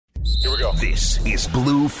Here we go. This is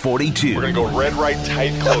Blue 42. We're going to go red, right,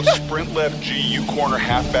 tight, close, sprint left, G, U corner,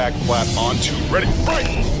 halfback, flat, on two. Ready,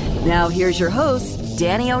 fight! Now here's your hosts,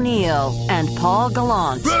 Danny O'Neill and Paul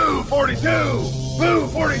Gallant. Blue 42! Blue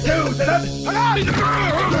 42!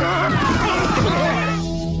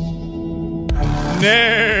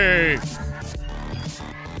 Nay!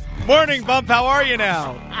 Morning, Bump. How are you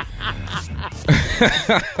now?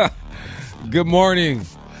 Good morning.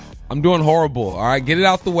 I'm doing horrible. All right, get it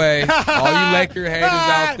out the way. All you Laker haters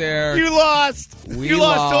out there. You lost. You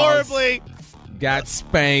lost horribly. Got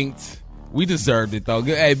spanked. We deserved it, though.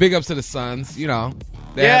 Hey, big ups to the Suns. You know,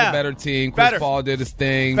 they had a better team. Chris Paul did his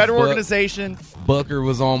thing. Better organization. Booker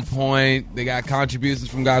was on point. They got contributions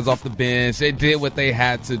from guys off the bench. They did what they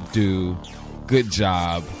had to do. Good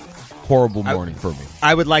job. Horrible morning for me.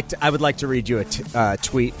 I would like to read you a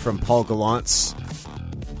tweet from Paul Gallant's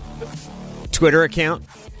Twitter account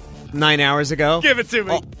 9 hours ago. Give it to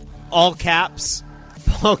me. All caps.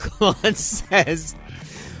 Paul Gallant says,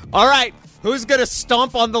 "All right, who's going to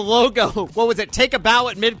stomp on the logo?" What was it? Take a bow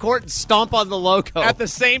at midcourt and stomp on the logo. At the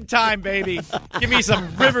same time, baby. Give me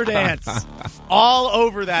some river dance. All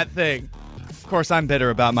over that thing. Of course, I'm bitter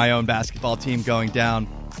about my own basketball team going down.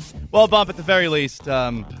 Well, Bump, at the very least.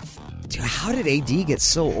 Dude, how did AD get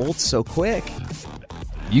so old so quick?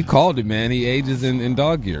 You called it, man. He ages in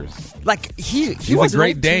dog years. Like he He's was a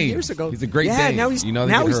great old Dane. 2 years ago. He's a great Dane. Now he's, they get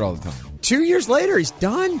hurt all the time. 2 years later, he's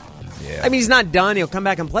done. Yeah. I mean, he's not done. He'll come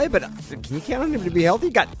back and play, but can you count on him to be healthy?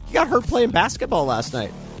 He got hurt playing basketball last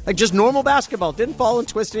night. Like just normal basketball. Didn't fall and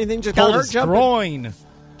twist anything. Just got hurt jumping. Groin.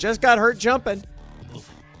 Just got hurt jumping.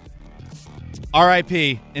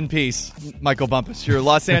 R.I.P. in peace, Michael Bumpus. Your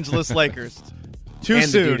Los Angeles Lakers. Too and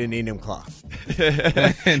soon. The dude in Needham Claw.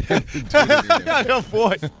 Oh,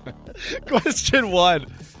 boy. Question one.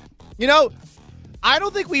 You know, I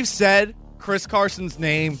don't think we've said Chris Carson's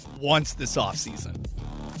name once this offseason.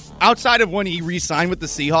 Outside of when he re-signed with the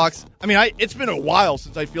Seahawks. I mean, it's been a while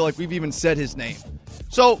since I feel like we've even said his name.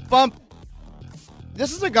 So, Bump,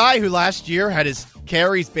 this is a guy who last year had his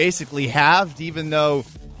carries basically halved, even though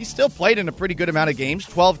he still played in a pretty good amount of games,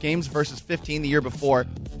 12 games versus 15 the year before.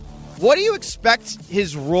 What do you expect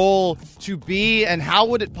his role to be, and how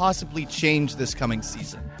would it possibly change this coming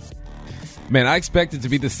season? Man, I expect it to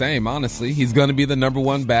be the same, honestly. He's going to be the number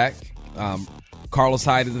one back. Carlos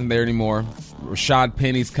Hyde isn't there anymore. Rashad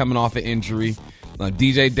Penny's coming off an injury.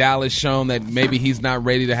 DJ Dallas shown that maybe he's not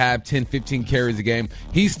ready to have 10, 15 carries a game.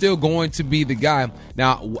 He's still going to be the guy.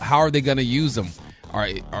 Now, how are they going to use him?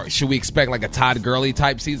 Or should we expect like a Todd Gurley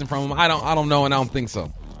type season from him? I don't know, and I don't think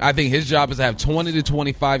so. I think his job is to have 20 to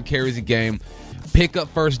 25 carries a game, pick up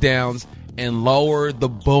first downs, and lower the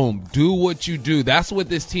boom. Do what you do. That's what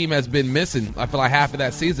this team has been missing. I feel like half of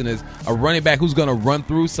that season is a running back who's going to run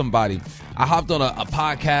through somebody. I hopped on a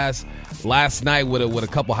podcast last night with a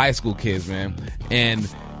couple high school kids, man, and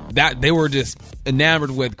that they were just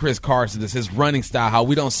enamored with Chris Carson, his running style, how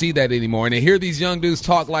we don't see that anymore. And to hear these young dudes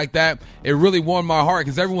talk like that, it really warmed my heart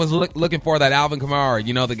because everyone's looking for that Alvin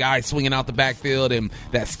Kamara, the guy swinging out the backfield and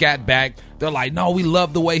that scat back. They're like, no, we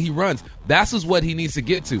love the way he runs. That's just what he needs to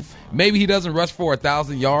get to. Maybe he doesn't rush for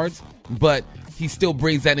 1,000 yards, but he still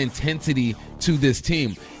brings that intensity to this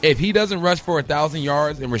team. If he doesn't rush for 1,000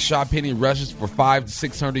 yards and Rashad Penny rushes for 500 to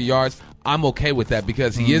 600 yards, I'm okay with that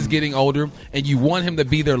because he is getting older, and you want him to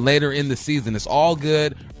be there later in the season. It's all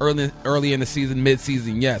good early in the season,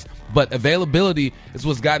 mid-season, yes. But availability is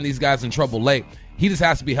what's gotten these guys in trouble late. He just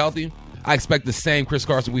has to be healthy. I expect the same Chris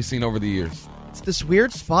Carson we've seen over the years. It's this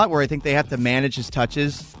weird spot where I think they have to manage his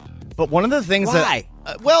touches. But one of the things Why?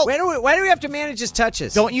 Why do we have to manage his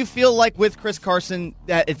touches? Don't you feel like with Chris Carson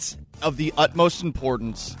that it's of the utmost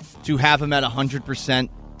importance to have him at 100%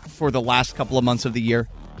 for the last couple of months of the year?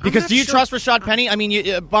 Because do you trust Rashad Penny? I mean,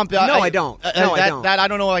 you Bump. No, I don't. I don't. I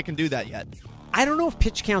don't know if I can do that yet. I don't know if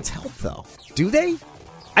pitch counts help, though. Do they?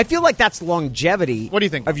 I feel like that's longevity. What do you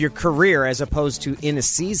think? Of your career as opposed to in a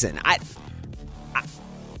season. I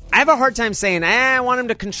have a hard time saying, I want him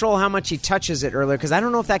to control how much he touches it earlier because I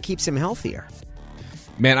don't know if that keeps him healthier.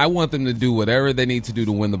 Man, I want them to do whatever they need to do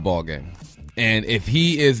to win the ball game. And if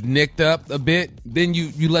he is nicked up a bit, then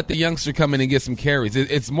you let the youngster come in and get some carries.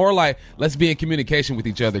 It's more like, let's be in communication with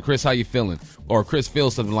each other. Chris, how you feeling? Or Chris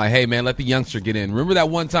feels something like, hey, man, let the youngster get in. Remember that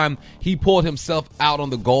one time he pulled himself out on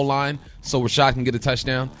the goal line so Rashad can get a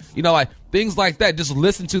touchdown? Like things like that. Just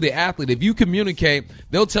listen to the athlete. If you communicate,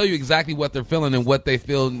 they'll tell you exactly what they're feeling and what they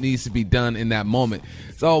feel needs to be done in that moment.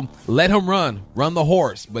 So let him run the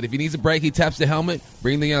horse. But if he needs a break, he taps the helmet,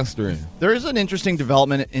 bring the youngster in. There is an interesting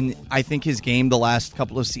development in, I think, his game the last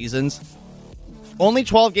couple of seasons. Only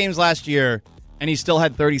 12 games last year, and he still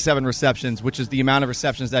had 37 receptions, which is the amount of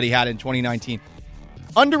receptions that he had in 2019.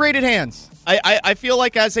 Underrated hands. I feel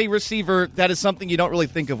like as a receiver, that is something you don't really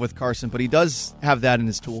think of with Carson, but he does have that in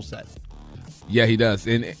his tool set. Yeah, he does.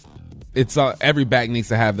 And it's every back needs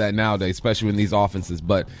to have that nowadays, especially in these offenses.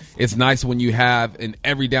 But it's nice when you have an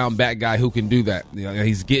every down back guy who can do that. You know,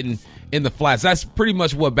 he's getting in the flats. That's pretty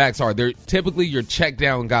much what backs are. They're typically your check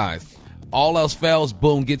down guys. All else fails,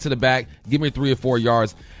 boom, get to the back, give me 3 or 4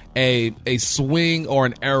 yards. A swing or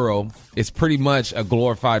an arrow is pretty much a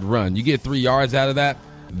glorified run. You get 3 yards out of that,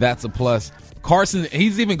 that's a plus. Carson,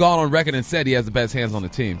 he's even gone on record and said he has the best hands on the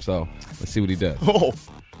team. So let's see what he does. Oh.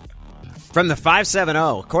 From the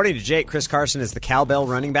 570, according to Jake, Chris Carson is the cowbell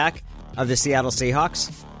running back of the Seattle Seahawks.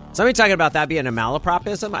 Somebody talking about that being a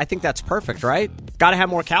malapropism? I think that's perfect, right? Got to have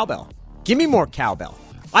more cowbell. Give me more cowbell.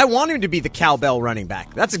 I want him to be the cowbell running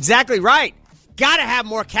back. That's exactly right. Got to have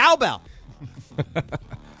more cowbell.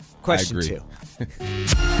 Question 2.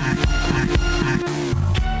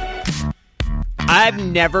 I've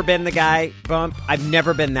never been the guy, Bump. I've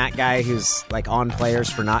never been that guy who's like on players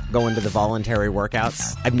for not going to the voluntary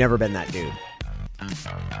workouts. I've never been that dude.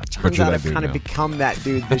 Turns out I've kind of become that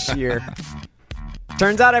dude this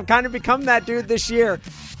year.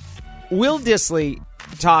 Will Dissly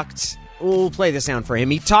talked, we'll play the sound for him.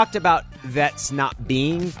 He talked about vets not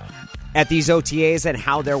being at these OTAs and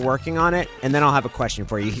how they're working on it, and then I'll have a question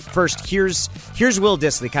for you. First, here's Will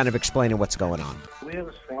Dissly kind of explaining what's going on. We have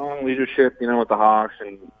a strong leadership, with the Hawks,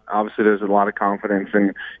 and obviously there's a lot of confidence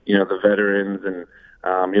in, the veterans, and,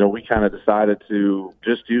 we kind of decided to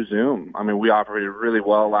just do Zoom. I mean, we operated really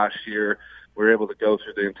well last year. We were able to go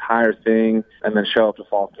through the entire thing and then show up to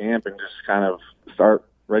fall camp and just kind of start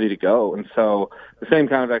ready to go. And so the same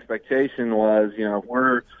kind of expectation was, if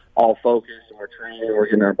we're all focused and we're training, we're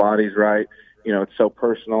getting our bodies right, it's so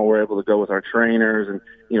personal. We're able to go with our trainers and,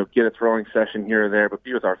 get a throwing session here or there, but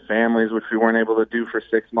be with our families, which we weren't able to do for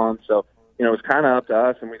 6 months. So, it was kind of up to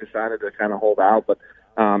us, and we decided to kind of hold out. But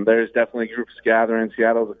there's definitely groups gathering.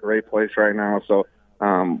 Seattle's a great place right now, so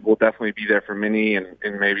we'll definitely be there for many and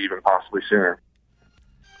maybe even possibly sooner.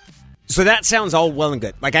 So that sounds all well and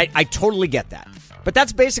good. Like, I totally get that. But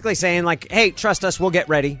that's basically saying, like, hey, trust us, we'll get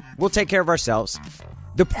ready. We'll take care of ourselves.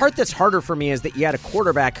 The part that's harder for me is that you had a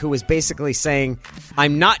quarterback who was basically saying,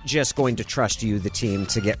 I'm not just going to trust you, the team,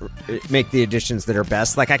 to make the additions that are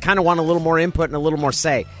best. Like, I kind of want a little more input and a little more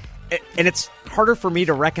say. And it's harder for me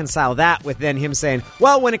to reconcile that with then him saying,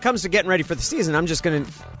 well, when it comes to getting ready for the season,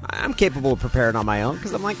 I'm capable of preparing on my own.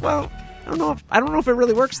 Because I'm like, well, I don't know if it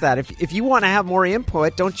really works that. If you want to have more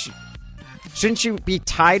input, shouldn't you be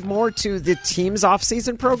tied more to the team's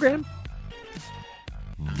off-season program?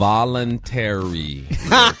 Voluntary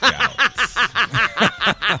workouts.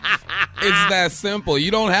 It's that simple.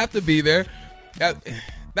 You don't have to be there.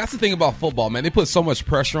 That's the thing about football, man. They put so much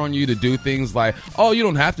pressure on you to do things like, oh, you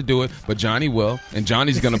don't have to do it, but Johnny will, and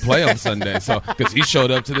Johnny's going to play on Sunday, so because he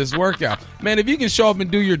showed up to this workout. Man, if you can show up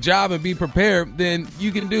and do your job and be prepared, then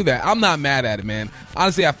you can do that. I'm not mad at it, man.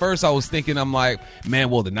 Honestly, at first I was thinking, I'm like,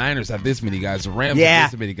 man, well, the Niners have this many guys, the Rams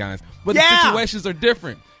have this many guys, but the situations are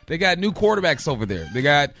different. They got new quarterbacks over there.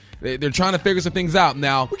 They're trying to figure some things out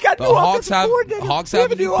now. We got the new Hawks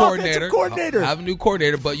have a new coordinator. Have a new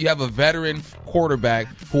coordinator, but you have a veteran quarterback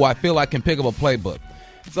who I feel like can pick up a playbook.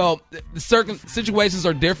 So the certain situations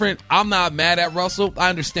are different. I'm not mad at Russell. I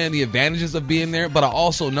understand the advantages of being there, but I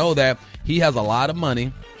also know that he has a lot of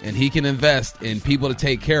money and he can invest in people to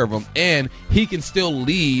take care of him, and he can still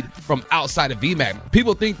lead from outside of VMAC.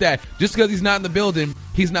 People think that just because he's not in the building,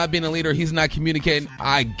 he's not being a leader, he's not communicating.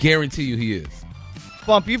 I guarantee you he is.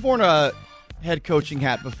 Bump, you've worn a head coaching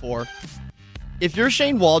hat before. If you're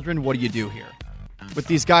Shane Waldron, what do you do here with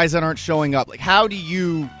these guys that aren't showing up? Like, how do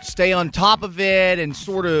you stay on top of it and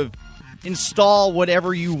sort of install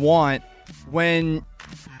whatever you want when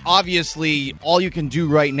obviously all you can do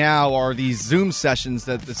right now are these Zoom sessions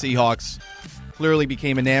that the Seahawks clearly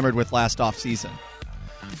became enamored with last offseason?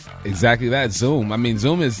 Exactly that, Zoom. I mean,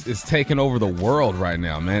 Zoom is taking over the world right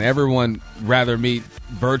now, man. Everyone rather meet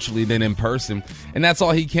virtually than in person, and that's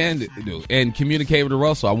all he can do, and communicate with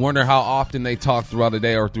Russell. I wonder how often they talk throughout a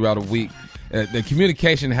day or throughout a week. The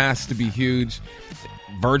communication has to be huge.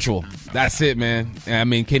 Virtual. That's it, man. I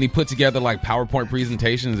mean, can he put together like PowerPoint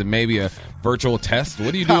presentations and maybe a virtual test?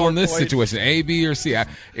 What do you do in this situation? A, B, or C?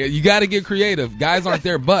 You got to get creative. Guys aren't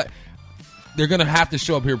there, but they're going to have to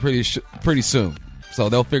show up here pretty soon. So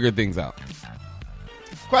they'll figure things out.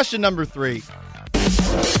 Question number 3.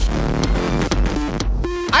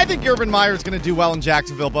 I think Urban Meyer is going to do well in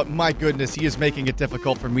Jacksonville, but my goodness, he is making it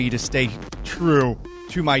difficult for me to stay true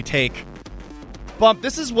to my take. Bump,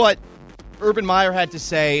 this is what Urban Meyer had to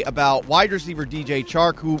say about wide receiver DJ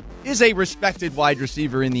Chark, who is a respected wide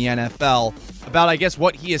receiver in the NFL, about, I guess,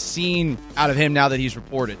 what he has seen out of him now that he's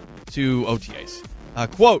reported to OTAs.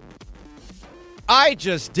 Quote, I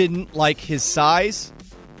just didn't like his size.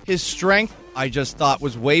 His strength, I just thought,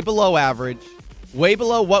 was way below average, way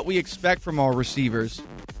below what we expect from our receivers.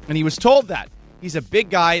 And he was told that. He's a big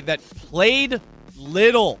guy that played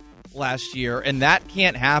little last year, and that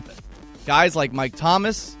can't happen. Guys like Mike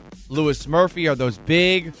Thomas, Lewis Murphy are those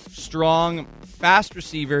big, strong, fast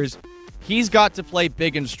receivers. He's got to play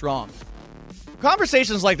big and strong.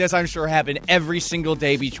 Conversations like this, I'm sure, happen every single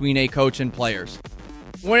day between a coach and players.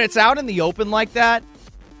 When it's out in the open like that,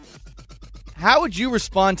 how would you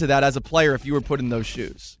respond to that as a player if you were put in those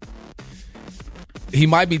shoes? He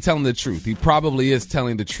might be telling the truth. He probably is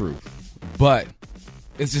telling the truth. But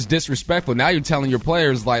it's just disrespectful. Now you're telling your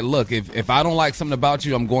players, like, look, if I don't like something about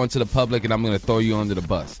you, I'm going to the public and I'm going to throw you under the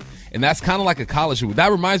bus. And that's kind of like a college move.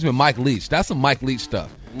 That reminds me of Mike Leach. That's some Mike Leach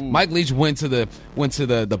stuff. Mike Leach went to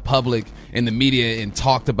the public and the media and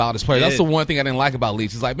talked about his players. That's the one thing I didn't like about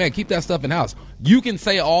Leach. It's like, man, keep that stuff in house. You can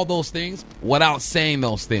say all those things without saying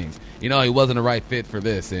those things. You know, he wasn't the right fit for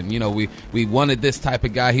this, and you know, we wanted this type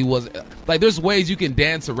of guy. He was like, there's ways you can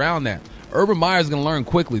dance around that. Urban Meyer's going to learn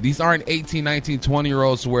quickly. These aren't 18, 19,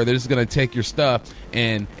 20-year-olds where they're just going to take your stuff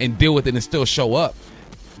and deal with it and still show up.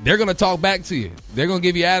 They're going to talk back to you. They're going to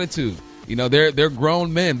give you attitude. You know, they're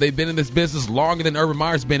grown men. They've been in this business longer than Urban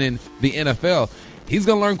Meyer's been in the NFL. He's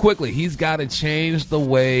going to learn quickly. He's got to change the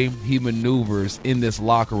way he maneuvers in this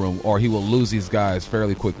locker room, or he will lose these guys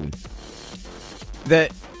fairly quickly.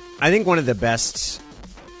 I think one of the best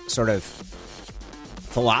sort of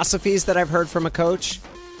philosophies that I've heard from a coach,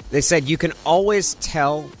 they said you can always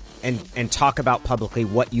tell and talk about publicly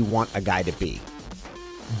what you want a guy to be.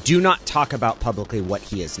 Do not talk about publicly what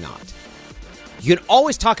he is not. You can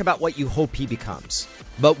always talk about what you hope he becomes.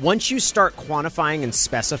 But once you start quantifying and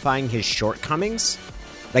specifying his shortcomings,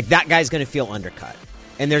 like, that guy's going to feel undercut.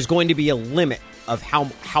 And there's going to be a limit of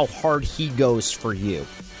how hard he goes for you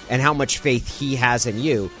and how much faith he has in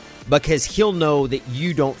you, because he'll know that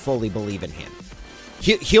you don't fully believe in him.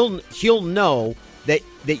 He'll know that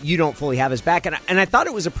you don't fully have his back. And I thought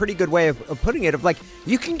it was a pretty good way of putting it, of like,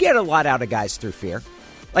 you can get a lot out of guys through fear.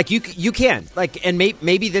 Like, you can. Like, and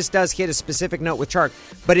maybe this does hit a specific note with Chark,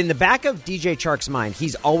 but in the back of DJ Chark's mind,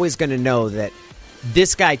 he's always going to know that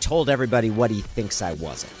this guy told everybody what he thinks I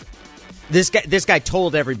wasn't. This guy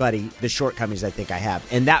told everybody the shortcomings I think I have.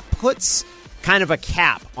 And that puts kind of a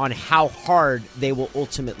cap on how hard they will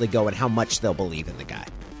ultimately go and how much they'll believe in the guy.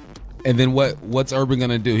 And then what's Urban going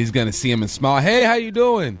to do? He's going to see him and smile. Hey, how you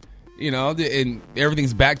doing? You know, and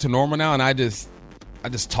everything's back to normal now, and I just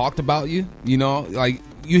talked about you. You know, like,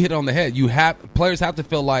 you hit it on the head. Players have to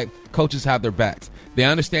feel like coaches have their backs. They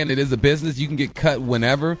understand it is a business. You can get cut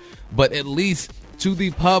whenever, but at least to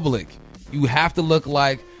the public, you have to look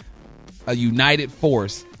like a united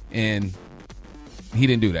force, and he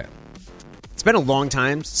didn't do that. It's been a long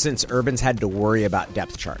time since Urban's had to worry about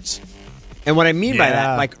depth charts. And what I mean by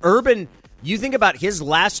that, like, Urban, you think about his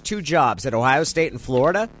last two jobs at Ohio State and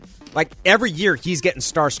Florida, like, every year he's getting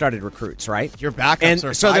star-studded recruits, right? Your backups and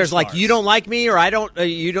are so there's stars. Like, you don't like me, or I don't,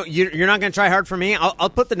 you're not going to try hard for me. I'll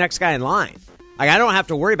put the next guy in line. Like, I don't have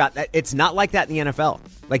to worry about that. It's not like that in the NFL.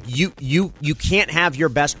 Like, you can't have your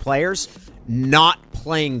best players not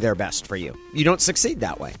playing their best for you. You don't succeed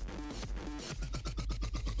that way.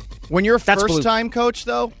 When you're a first-time coach,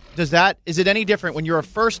 though, is it any different when you're a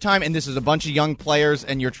first-time and this is a bunch of young players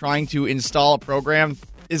and you're trying to install a program?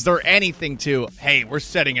 Is there anything to, hey, we're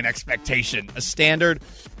setting an expectation, a standard?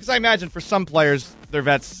 Because I imagine for some players, they're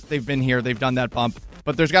vets, they've been here, they've done that bump.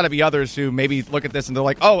 But there's got to be others who maybe look at this and they're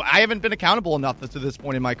like, oh, I haven't been accountable enough to this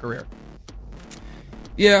point in my career.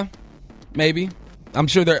 Yeah, maybe. I'm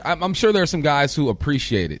sure there are some guys who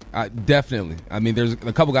appreciate it. Definitely. I mean, there's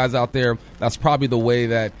a couple guys out there, that's probably the way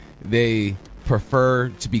that they prefer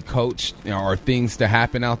to be coached, or things to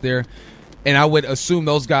happen out there. And I would assume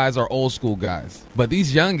those guys are old school guys. But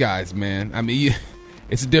these young guys, man, I mean,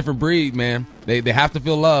 it's a different breed, man. They have to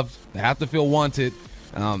feel loved. They have to feel wanted.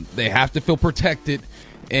 They have to feel protected.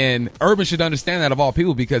 And Urban should understand that, of all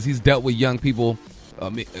people, because he's dealt with young people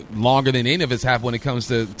longer than any of us have when it comes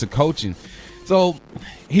to coaching. So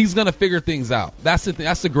he's going to figure things out. That's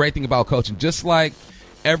the great thing about coaching. Just like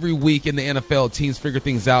every week in the NFL, teams figure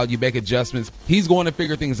things out. You make adjustments. He's going to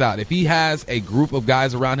figure things out. If he has a group of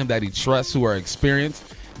guys around him that he trusts who are experienced,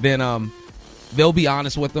 then they'll be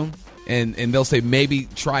honest with him, and they'll say, maybe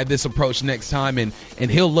try this approach next time, and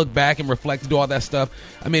he'll look back and reflect and do all that stuff.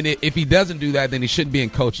 I mean, if he doesn't do that, then he shouldn't be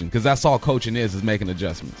in coaching, because that's all coaching is making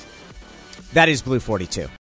adjustments. That is Blue 42.